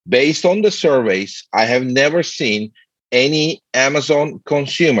based on the surveys, I have never seen any Amazon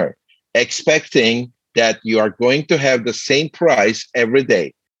consumer expecting that you are going to have the same price every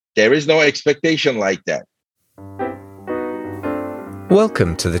day. There is no expectation like that.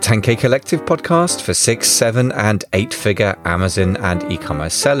 Welcome to the 10K Collective podcast for 6, 7 and 8-figure Amazon and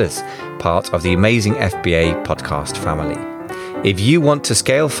e-commerce sellers, part of the amazing FBA podcast family. If you want to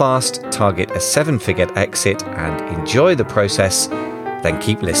scale fast, target a 7-figure exit and enjoy the process, then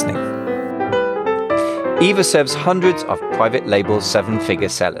keep listening. Eva serves hundreds of private label 7-figure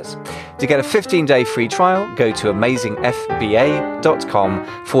sellers. To get a 15-day free trial, go to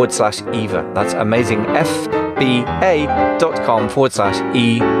amazingfba.com/Eva. That's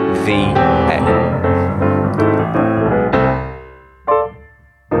amazingfba.com/EVA.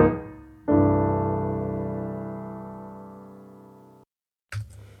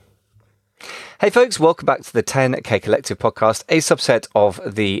 Hey folks, welcome back to the 10K Collective podcast, a subset of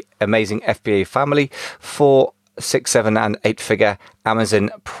the amazing FBA family for 6, 7 and 8-figure Amazon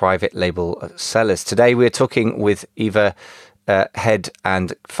private label sellers. Today we're talking with Eva, head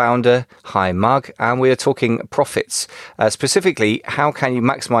and founder. Hi Marg, and we are talking profits. Specifically, how can you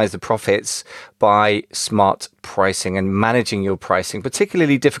maximize the profits by smart pricing and managing your pricing,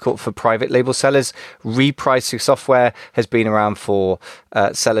 particularly difficult for private label sellers. Repricing software has been around for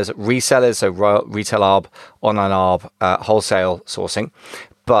sellers, resellers, so retail arb, online arb, wholesale sourcing.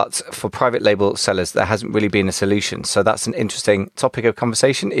 But for private label sellers, there hasn't really been a solution. So that's an interesting topic of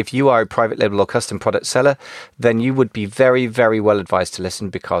conversation. If you are a private label or custom product seller, then you would be very, very well advised to listen,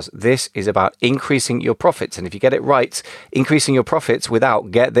 because this is about increasing your profits. And if you get it right, increasing your profits without,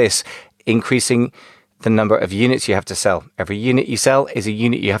 get this, increasing the number of units you have to sell. Every unit you sell is a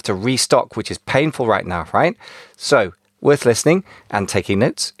unit you have to restock, which is painful right now, right? So worth listening and taking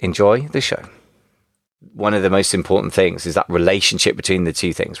notes. Enjoy the show. One of the most important things is that relationship between the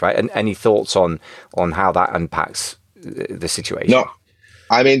two things, right? And any thoughts on how that impacts the situation? No,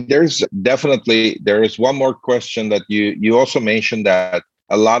 I mean, there is one more question that you also mentioned, that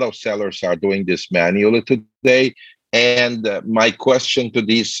a lot of sellers are doing this manually today. And my question to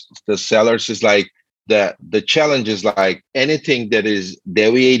the sellers is like, the challenge is like anything that is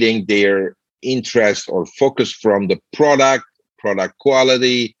deviating their interest or focus from the product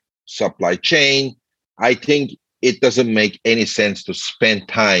quality, supply chain. I think it doesn't make any sense to spend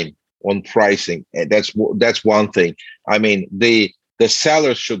time on pricing. And that's one thing. I mean, the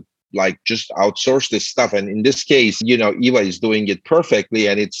sellers should like just outsource this stuff. And in this case, Eva is doing it perfectly,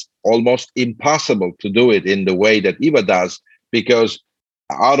 and it's almost impossible to do it in the way that Eva does, because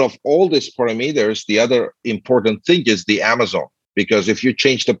out of all these parameters, the other important thing is the Amazon. Because if you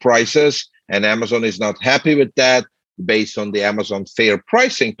change the prices and Amazon is not happy with that, based on the Amazon fair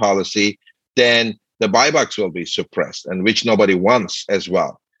pricing policy, then the buybacks will be suppressed, and which nobody wants as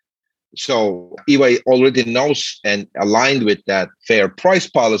well. So Eva already knows and aligned with that fair price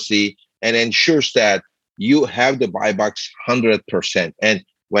policy and ensures that you have the buybacks 100%. And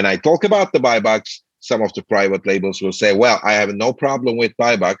when I talk about the buybacks, some of the private labels will say, well, I have no problem with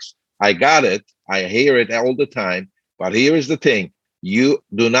buybacks. I got it. I hear it all the time. But here is the thing. You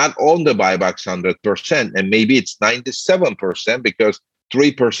do not own the buybacks 100%. And maybe it's 97% because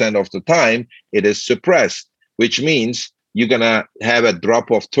 3% of the time it is suppressed, which means you're gonna have a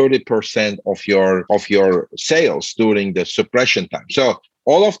drop of 30% of your sales during the suppression time. So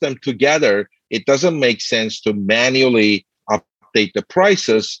all of them together, it doesn't make sense to manually update the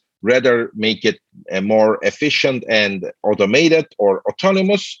prices, rather make it more efficient and automated or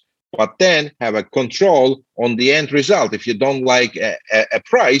autonomous, but then have a control on the end result. If you don't like a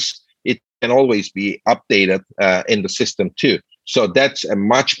price, it can always be updated in the system too. So that's a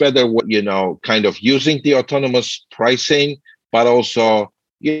much better, kind of using the autonomous pricing, but also,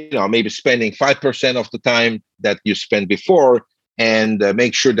 maybe spending 5% of the time that you spent before, and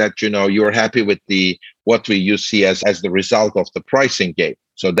make sure that, you're happy with what you see as the result of the pricing game.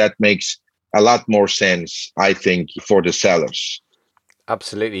 So that makes a lot more sense, I think, for the sellers.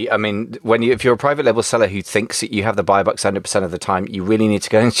 Absolutely. I mean, if you're a private label seller who thinks that you have the buybacks 100% of the time, you really need to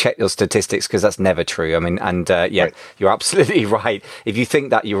go and check your statistics, because that's never true. I mean, and right. You're absolutely right. If you think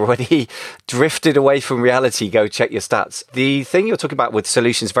that you're already drifted away from reality, go check your stats. The thing you're talking about with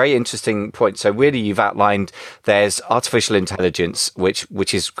solutions, very interesting point. So really, you've outlined there's artificial intelligence,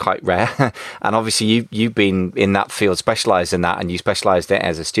 which is quite rare. And obviously you've been in that field, specialized in that, and you specialized it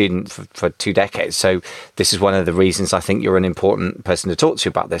as a student for 2 decades. So this is one of the reasons I think you're an important person to talk to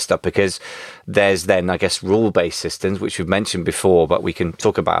you about this stuff, because there's then, I guess, rule-based systems, which we've mentioned before, but we can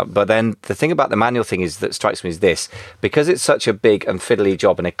talk about. But then the thing about the manual thing is that strikes me is this: because it's such a big and fiddly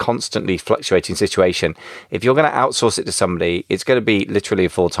job and a constantly fluctuating situation, if you're going to outsource it to somebody, it's going to be literally a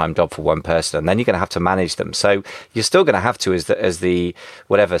full-time job for one person, and then you're going to have to manage them. So you're still going to have to, as the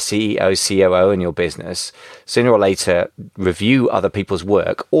whatever CEO, COO in your business, sooner or later review other people's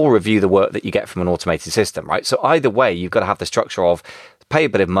work or review the work that you get from an automated system, right? So either way, you've got to have the structure of pay a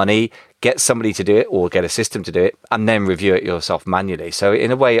bit of money, get somebody to do it or get a system to do it, and then review it yourself manually. So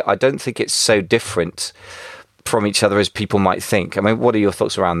in a way, I don't think it's so different from each other as people might think. I mean, what are your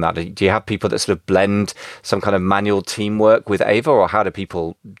thoughts around that? Do you have people that sort of blend some kind of manual teamwork with Ava, or how do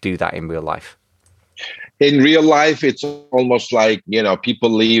people do that in real life? In real life, it's almost like,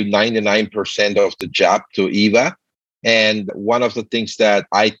 people leave 99% of the job to Eva. And one of the things that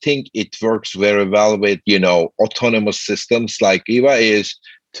I think it works very well with, autonomous systems like Eva is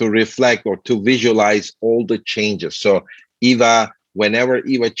to reflect or to visualize all the changes. So Eva, whenever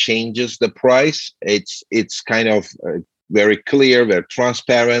Eva changes the price, it's kind of very clear, very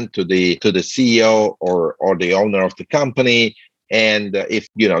transparent to the CEO or the owner of the company. And if,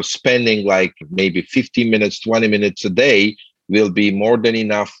 spending like maybe 15 minutes, 20 minutes a day will be more than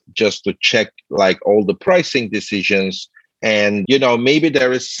enough just to check like all the pricing decisions. And, maybe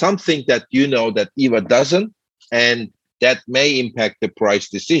there is something that, that Eva doesn't, and that may impact the price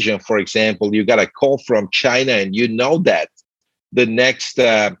decision. For example, you got a call from China and that the next,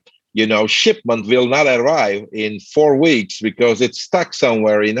 shipment will not arrive in 4 weeks because it's stuck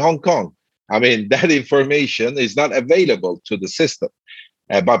somewhere in Hong Kong. I mean, that information is not available to the system.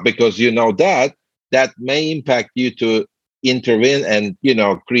 But because that may impact you to intervene and,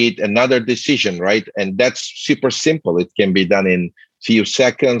 create another decision, right? And that's super simple. It can be done in few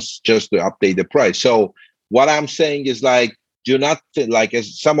seconds just to update the price. So what I'm saying is like, do not like,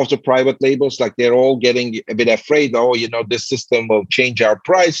 as some of the private labels, like they're all getting a bit afraid. Oh, this system will change our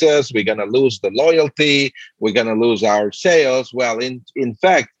prices. We're going to lose the loyalty. We're going to lose our sales. Well, in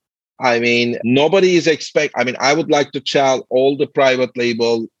fact, I mean, nobody is I would like to tell all the private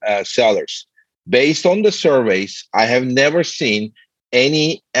label sellers, based on the surveys, I have never seen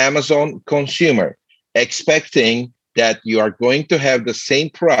any Amazon consumer expecting that you are going to have the same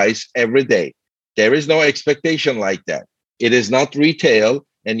price every day. There is no expectation like that. It is not retail,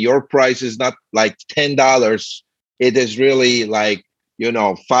 and your price is not like $10. It is really like,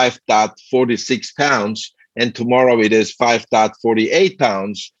 5.46 pounds, and tomorrow it is 5.48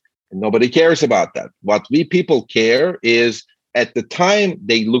 pounds. Nobody cares about that. What we people care is at the time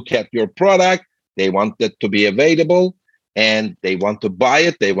they look at your product, they want it to be available and they want to buy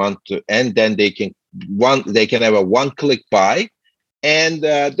it. And then they can have a one-click buy, and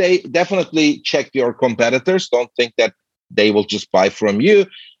they definitely check your competitors. Don't think that they will just buy from you.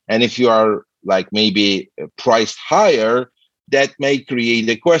 And if you are like maybe priced higher, that may create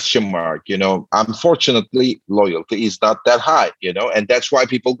a question mark. Unfortunately, loyalty is not that high, and that's why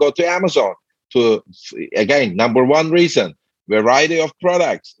people go to Amazon to, again, number one reason, variety of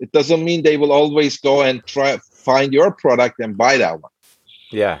products. It doesn't mean they will always go and find your product and buy that one.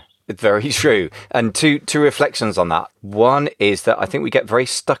 Yeah. It's very true. And two reflections on that. One is that I think we get very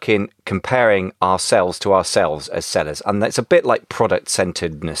stuck in comparing ourselves to ourselves as sellers. And that's a bit like product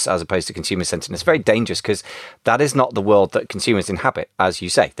centeredness as opposed to consumer centeredness. Very dangerous, because that is not the world that consumers inhabit. As you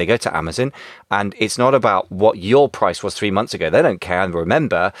say, they go to Amazon and it's not about what your price was 3 months ago. They don't care and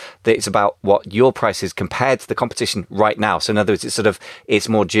remember that it's about what your price is compared to the competition right now. So in other words, it's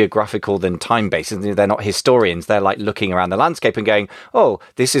more geographical than time based. They're not historians. They're like looking around the landscape and going, oh,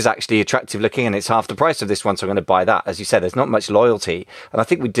 this is actually attractive looking and it's half the price of this one, so I'm going to buy that. As you said, there's not much loyalty, and I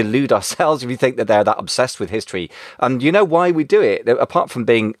think we delude ourselves if we think that they're that obsessed with history. And you know why we do it, apart from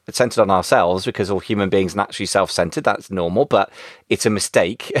being centered on ourselves, because all human beings are naturally self-centered. That's normal, but it's a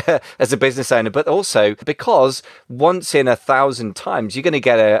mistake as a business owner. But also because once in 1,000 times you're going to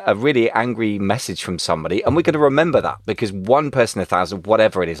get a really angry message from somebody, and we're going to remember that, because one person in 1,000,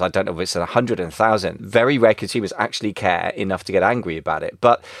 whatever it is, I don't know if it's 100 and 1,000, very rare consumers actually care enough to get angry about it.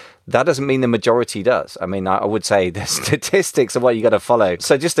 But that doesn't mean the majority does. I mean, I would say the statistics are what you got to follow.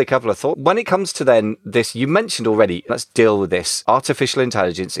 So just a couple of thoughts. When it comes to then this, you mentioned already, let's deal with this. Artificial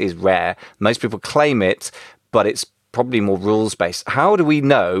intelligence is rare. Most people claim it, but it's probably more rules-based. How do we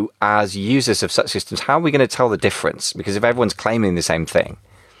know as users of such systems, how are we going to tell the difference? Because if everyone's claiming the same thing.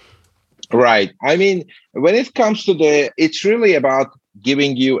 Right. I mean, when it comes to it's really about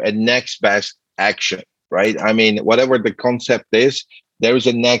giving you a next best action, right? I mean, whatever the concept is, there is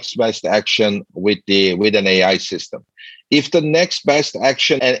a next best action with an AI system. If the next best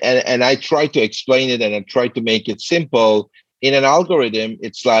action, and I try to explain it and I try to make it simple, in an algorithm,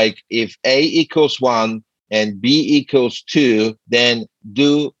 it's like if A equals 1 and B equals 2, then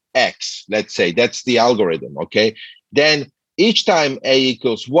do X. Let's say that's the algorithm. Okay. Then each time A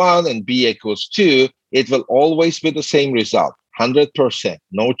equals 1 and B equals 2, it will always be the same result, 100%,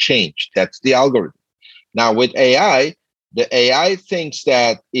 no change. That's the algorithm. Now with AI, the AI thinks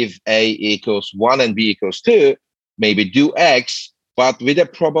that if A equals 1 and B equals 2, maybe do X, but with a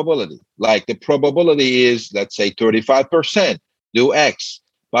probability. Like the probability is, let's say 35%, do X.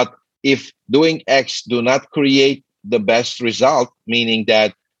 But if doing X do not create the best result, meaning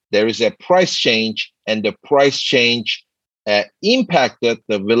that there is a price change and the price change impacted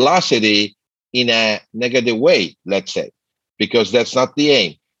the velocity in a negative way, let's say, because that's not the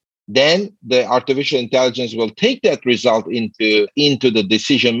aim, then the artificial intelligence will take that result into the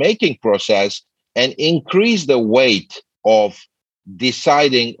decision-making process and increase the weight of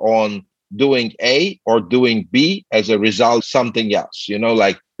deciding on doing A or doing B as a result, something else.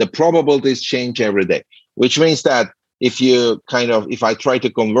 Like the probabilities change every day, which means that if I try to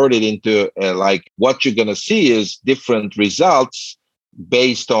convert it into like what you're going to see is different results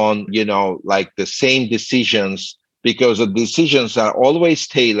based on, like the same decisions, because the decisions are always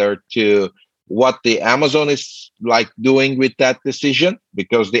tailored to what the Amazon is like doing with that decision,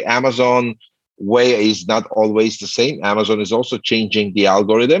 because the Amazon way is not always the same. Amazon is also changing the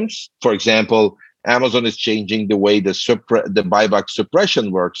algorithms. For example, Amazon is changing the way the buyback suppression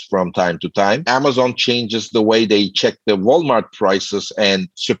works from time to time. Amazon changes the way they check the Walmart prices and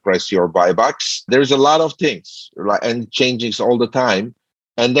suppress your buybacks. There's a lot of things, right, and changes all the time.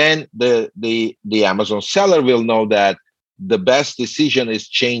 And then the Amazon seller will know that the best decision is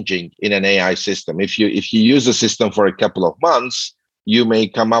changing in an AI system. If you use the system for a couple of months, you may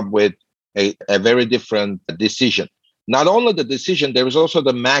come up with a very different decision. Not only the decision, there is also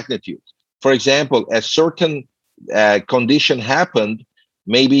the magnitude. For example, a certain condition happened.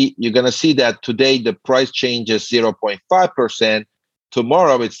 Maybe you're going to see that today the price changes 0.5%.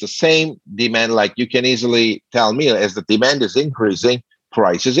 Tomorrow it's the same demand. Like you can easily tell me, as the demand is increasing,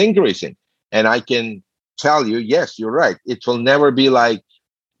 price is increasing. And I can tell you, yes, you're right. It will never be like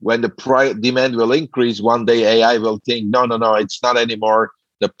when the demand will increase, one day AI will think, no, it's not anymore.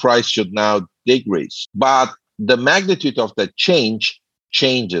 The price should now decrease. But the magnitude of the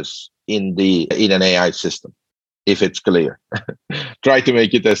changes in an AI system, if it's clear. Try to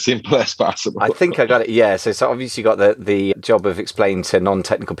make it as simple as possible. I think I got it. Yeah. So obviously you got the job of explaining to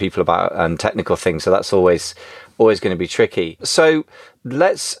non-technical people about technical things. So that's always going to be tricky. So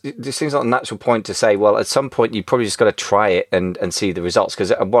this seems like a natural point to say, well, at some point you probably just got to try it and see the results.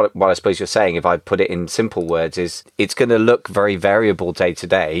 Because what I suppose you're saying, if I put it in simple words, is it's going to look very variable day to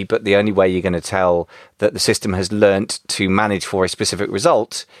day, but the only way you're going to tell that the system has learnt to manage for a specific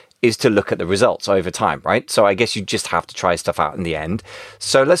result is to look at the results over time, right? So I guess you just have to try stuff out in the end.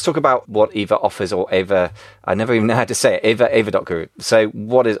 So let's talk about what Eva offers, or Eva, I never even know how to say it, Eva.guru. So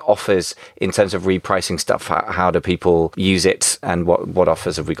what it offers in terms of repricing stuff? How do people use it, and what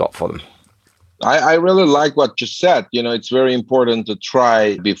offers have we got for them? I really like what you said. It's very important to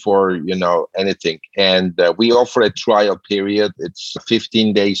try before, anything. And we offer a trial period. It's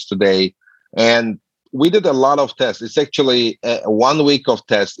 15 days today. And we did a lot of tests. It's actually 1 week of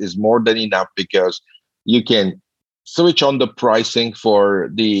test is more than enough, because you can switch on the pricing for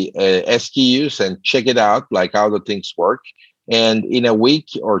the SKUs and check it out, like how the things work. And in a week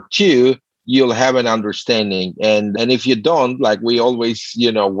or two, you'll have an understanding. And if you don't, like we always,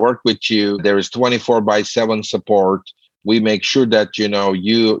 work with you, there is 24/7 support. We make sure that,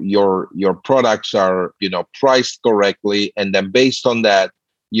 your products are, priced correctly. And then based on that,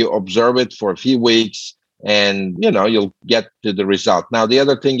 you observe it for a few weeks and, you'll get to the result. Now, the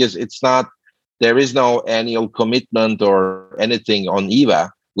other thing is there is no annual commitment or anything on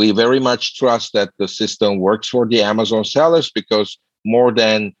Eva. We very much trust that the system works for the Amazon sellers, because more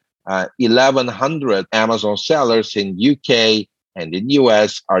than 1,100 Amazon sellers in UK and in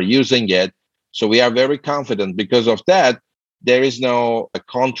US are using it. So we are very confident. Because of that, there is no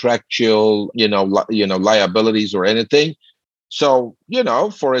contractual, liabilities or anything. So,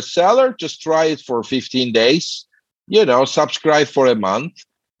 for a seller, just try it for 15 days, subscribe for a month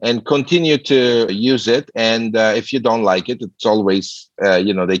and continue to use it. And if you don't like it, it's always,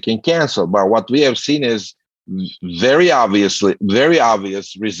 they can cancel. But what we have seen is very obvious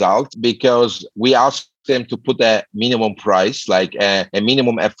result, because we asked them to put a minimum price, like a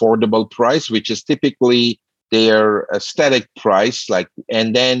minimum affordable price, which is typically their static price,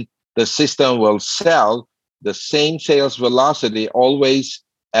 and then the system will sell the same sales velocity always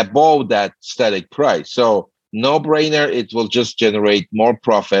above that static price. So no brainer, it will just generate more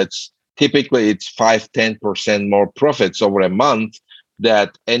profits typically it's 5-10% more profits over a month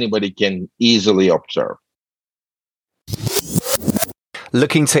that anybody can easily observe.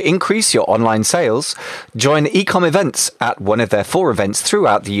 Looking to increase your online sales? Join Ecom Events at one of their 4 events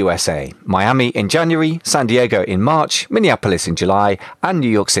throughout the USA. Miami in January, San Diego in March, Minneapolis in July, and New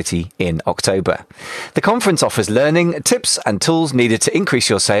York City in October. The conference offers learning, tips, and tools needed to increase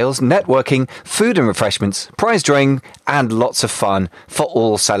your sales, networking, food and refreshments, prize drawing, and lots of fun for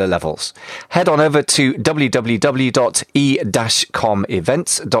all seller levels. Head on over to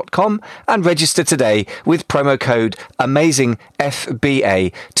www.e-comevents.com and register today with promo code AMAZINGFB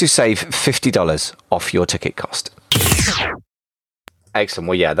to save $50 off your ticket cost. Excellent.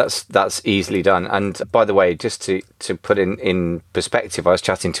 Well, yeah, that's easily done. And by the way, just to put in perspective, I was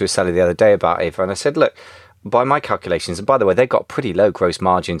chatting to a seller the other day about Ava, and I said, look, by my calculations, and by the way, they've got pretty low gross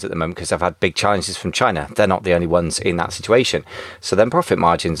margins at the moment because they've had big challenges from China. They're not the only ones in that situation. So then profit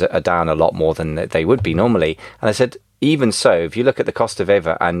margins are down a lot more than they would be normally. And I said, even so, if you look at the cost of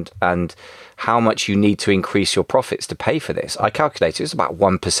Ava and how much you need to increase your profits to pay for this, I calculated it's about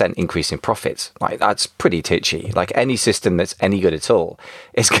 1% increase in profits. Like, that's pretty titchy. Like, any system that's any good at all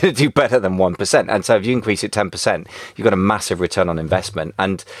is going to do better than 1%. And so if you increase it 10%, you've got a massive return on investment.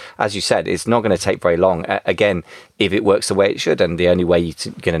 And as you said, it's not going to take very long. Again, if it works the way it should, and the only way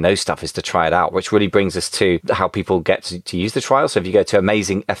you're going to know stuff is to try it out, which really brings us to how people get to use the trial. So if you go to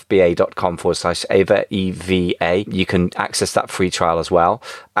amazingfba.com/Ava, EVA, you can access that free trial as well.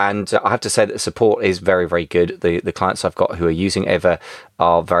 And I have to say that the support is very, very good. The clients I've got who are using Ava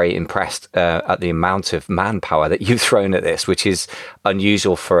are very impressed at the amount of manpower that you've thrown at this, which is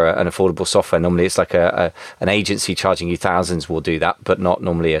unusual for an affordable software. Normally it's like an agency charging you thousands will do that, but not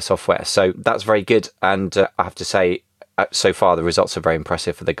normally a software. So that's very good. And I have to say, so far the results are very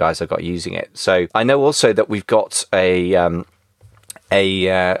impressive for the guys I've got using it. So I know also that we've got a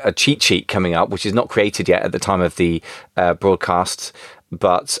cheat sheet coming up, which is not created yet at the time of the broadcast,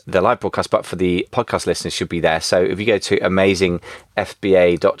 but the live broadcast, but for the podcast listeners should be there. So if you go to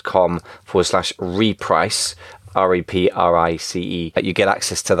amazingfba.com/reprice, REPRICE, you get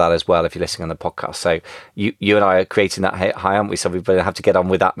access to that as well if you're listening on the podcast. So you and I are creating that high, aren't we? So we're going to have to get on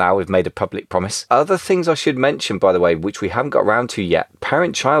with that now. We've made a public promise. Other things I should mention, by the way, which we haven't got around to yet.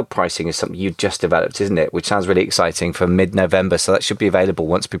 Parent-child pricing is something you just developed, isn't it? Which sounds really exciting for mid-November. So that should be available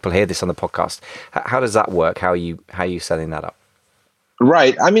once people hear this on the podcast. How does that work? How are you setting that up?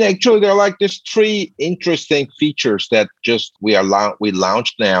 Right. I mean, actually, there are like these 3 interesting features that just we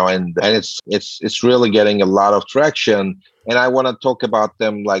launched now, and it's really getting a lot of traction. And I want to talk about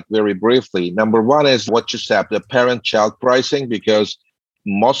them like very briefly. Number 1 is what you said, the parent-child pricing, because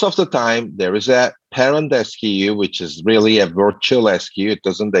most of the time there is a parent SKU, which is really a virtual SKU. It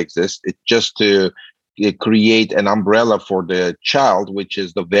doesn't exist. It's just to create an umbrella for the child, which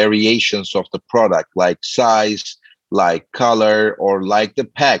is the variations of the product, like size, like color, or like the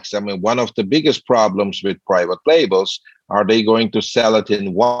packs. I mean, one of the biggest problems with private labels, are they going to sell it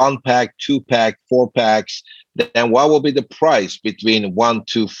in 1 pack, 2 pack, 4 packs? Then what will be the price between 1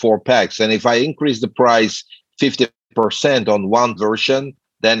 to 4 packs? And if I increase the price 50% on one version,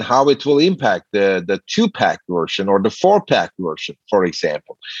 then how it will impact the 2-pack version or the 4-pack version, for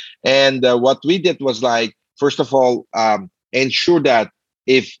example. And what we did was, like, first of all, ensure that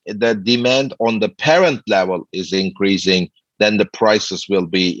if the demand on the parent level is increasing, then the prices will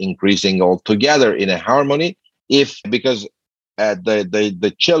be increasing altogether in a harmony. Because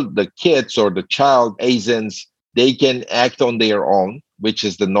the kids or the child ASINs, they can act on their own, which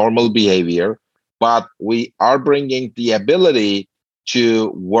is the normal behavior. But we are bringing the ability to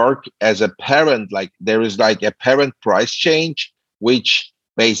work as a parent. Like, there is like a parent price change, which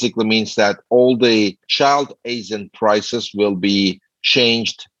basically means that all the child ASIN prices will be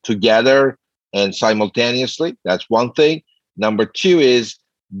changed together and simultaneously. That's one thing. Number 2 is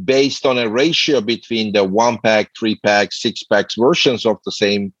based on a ratio between the 1-pack, 3-pack, 6-pack versions of the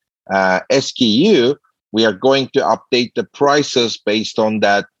same SKU. We are going to update the prices based on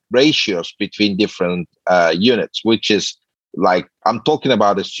that ratios between different units, which is, like, I'm talking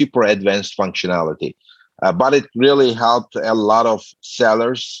about a super advanced functionality. But it really helped a lot of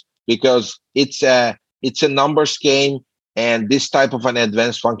sellers because it's a numbers game. And this type of an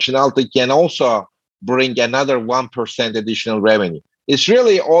advanced functionality can also bring another 1% additional revenue. It's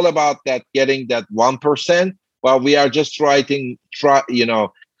really all about that, getting that 1%, while we are just creating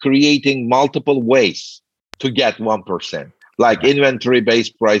multiple ways to get 1%. Like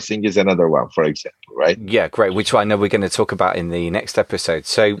inventory-based pricing is another one, for example, right? Yeah, great, which I know we're going to talk about in the next episode.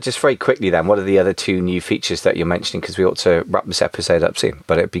 So just very quickly then, what are the other 2 new features that you're mentioning? Because we ought to wrap this episode up soon,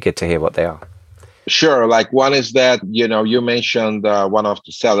 but it'd be good to hear what they are. Sure. Like one is that, you mentioned one of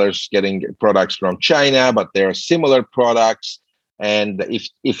the sellers getting products from China, but there are similar products. And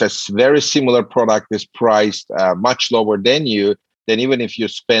if a very similar product is priced much lower than you, then even if you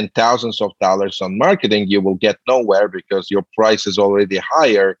spend thousands of dollars on marketing, you will get nowhere because your price is already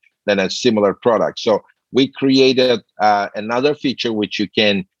higher than a similar product. So we created another feature which you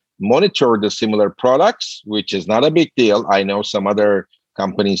can monitor the similar products, which is not a big deal. I know some other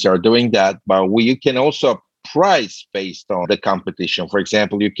companies are doing that, but you can also price based on the competition. For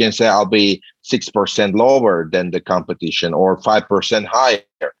example, you can say I'll be 6% lower than the competition or 5% higher.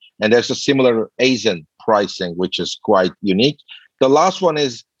 And there's a similar ASIN pricing, which is quite unique. The last one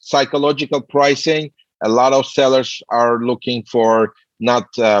is psychological pricing. A lot of sellers are looking for not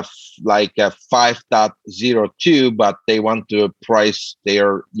like a 5.02, but they want to price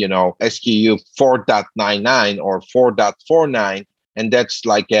their, SKU 4.99 or 4.49. And that's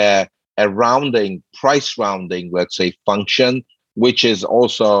like a price rounding, let's say, function, which is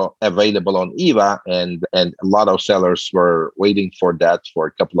also available on Eva. And a lot of sellers were waiting for that for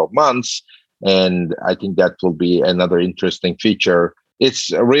a couple of months. And I think that will be another interesting feature.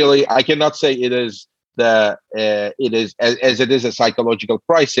 It's really, I cannot say it is as it is a psychological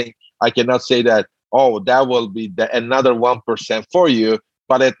pricing. I cannot say that, that will be another 1% for you.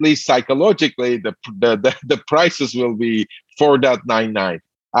 But at least psychologically, the prices will be 4.99.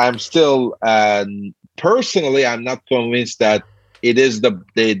 I'm still personally, I'm not convinced that it is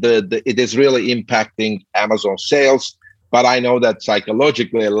it is really impacting Amazon sales. But I know that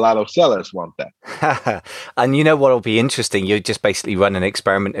psychologically, a lot of sellers want that. And you know what will be interesting? You just basically run an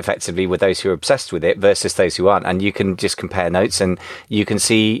experiment effectively with those who are obsessed with it versus those who aren't. And you can just compare notes and you can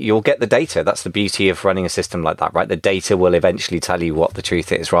see, you'll get the data. That's the beauty of running a system like that, right? The data will eventually tell you what the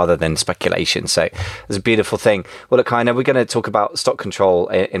truth is rather than speculation. So it's a beautiful thing. Well, look, I know we're going to talk about stock control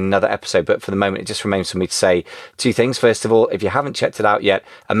in another episode, but for the moment, it just remains for me to say two things. First of all, if you haven't checked it out yet,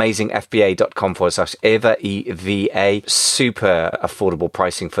 amazingfba.com/EVA, EVA. Super affordable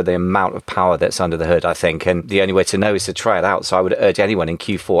pricing for the amount of power that's under the hood, I think. And the only way to know is to try it out. So I would urge anyone in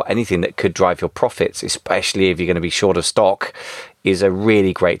Q4, anything that could drive your profits, especially if you're going to be short of stock, is a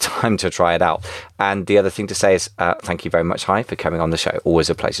really great time to try it out. And the other thing to say is thank you very much, Hai, for coming on the show. Always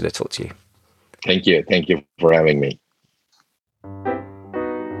a pleasure to talk to you. Thank you. Thank you for having me.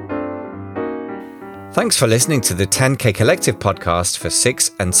 Thanks for listening to the 10K Collective podcast for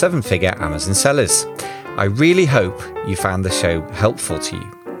 6- and 7-figure Amazon sellers. I really hope you found the show helpful to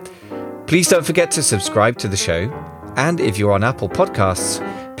you. Please don't forget to subscribe to the show. And if you're on Apple Podcasts,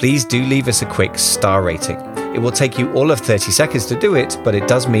 please do leave us a quick star rating. It will take you all of 30 seconds to do it, but it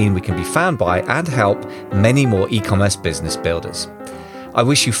does mean we can be found by and help many more e-commerce business builders. I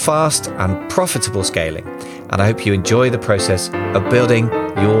wish you fast and profitable scaling, and I hope you enjoy the process of building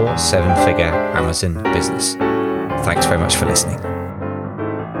your 7-figure Amazon business. Thanks very much for listening.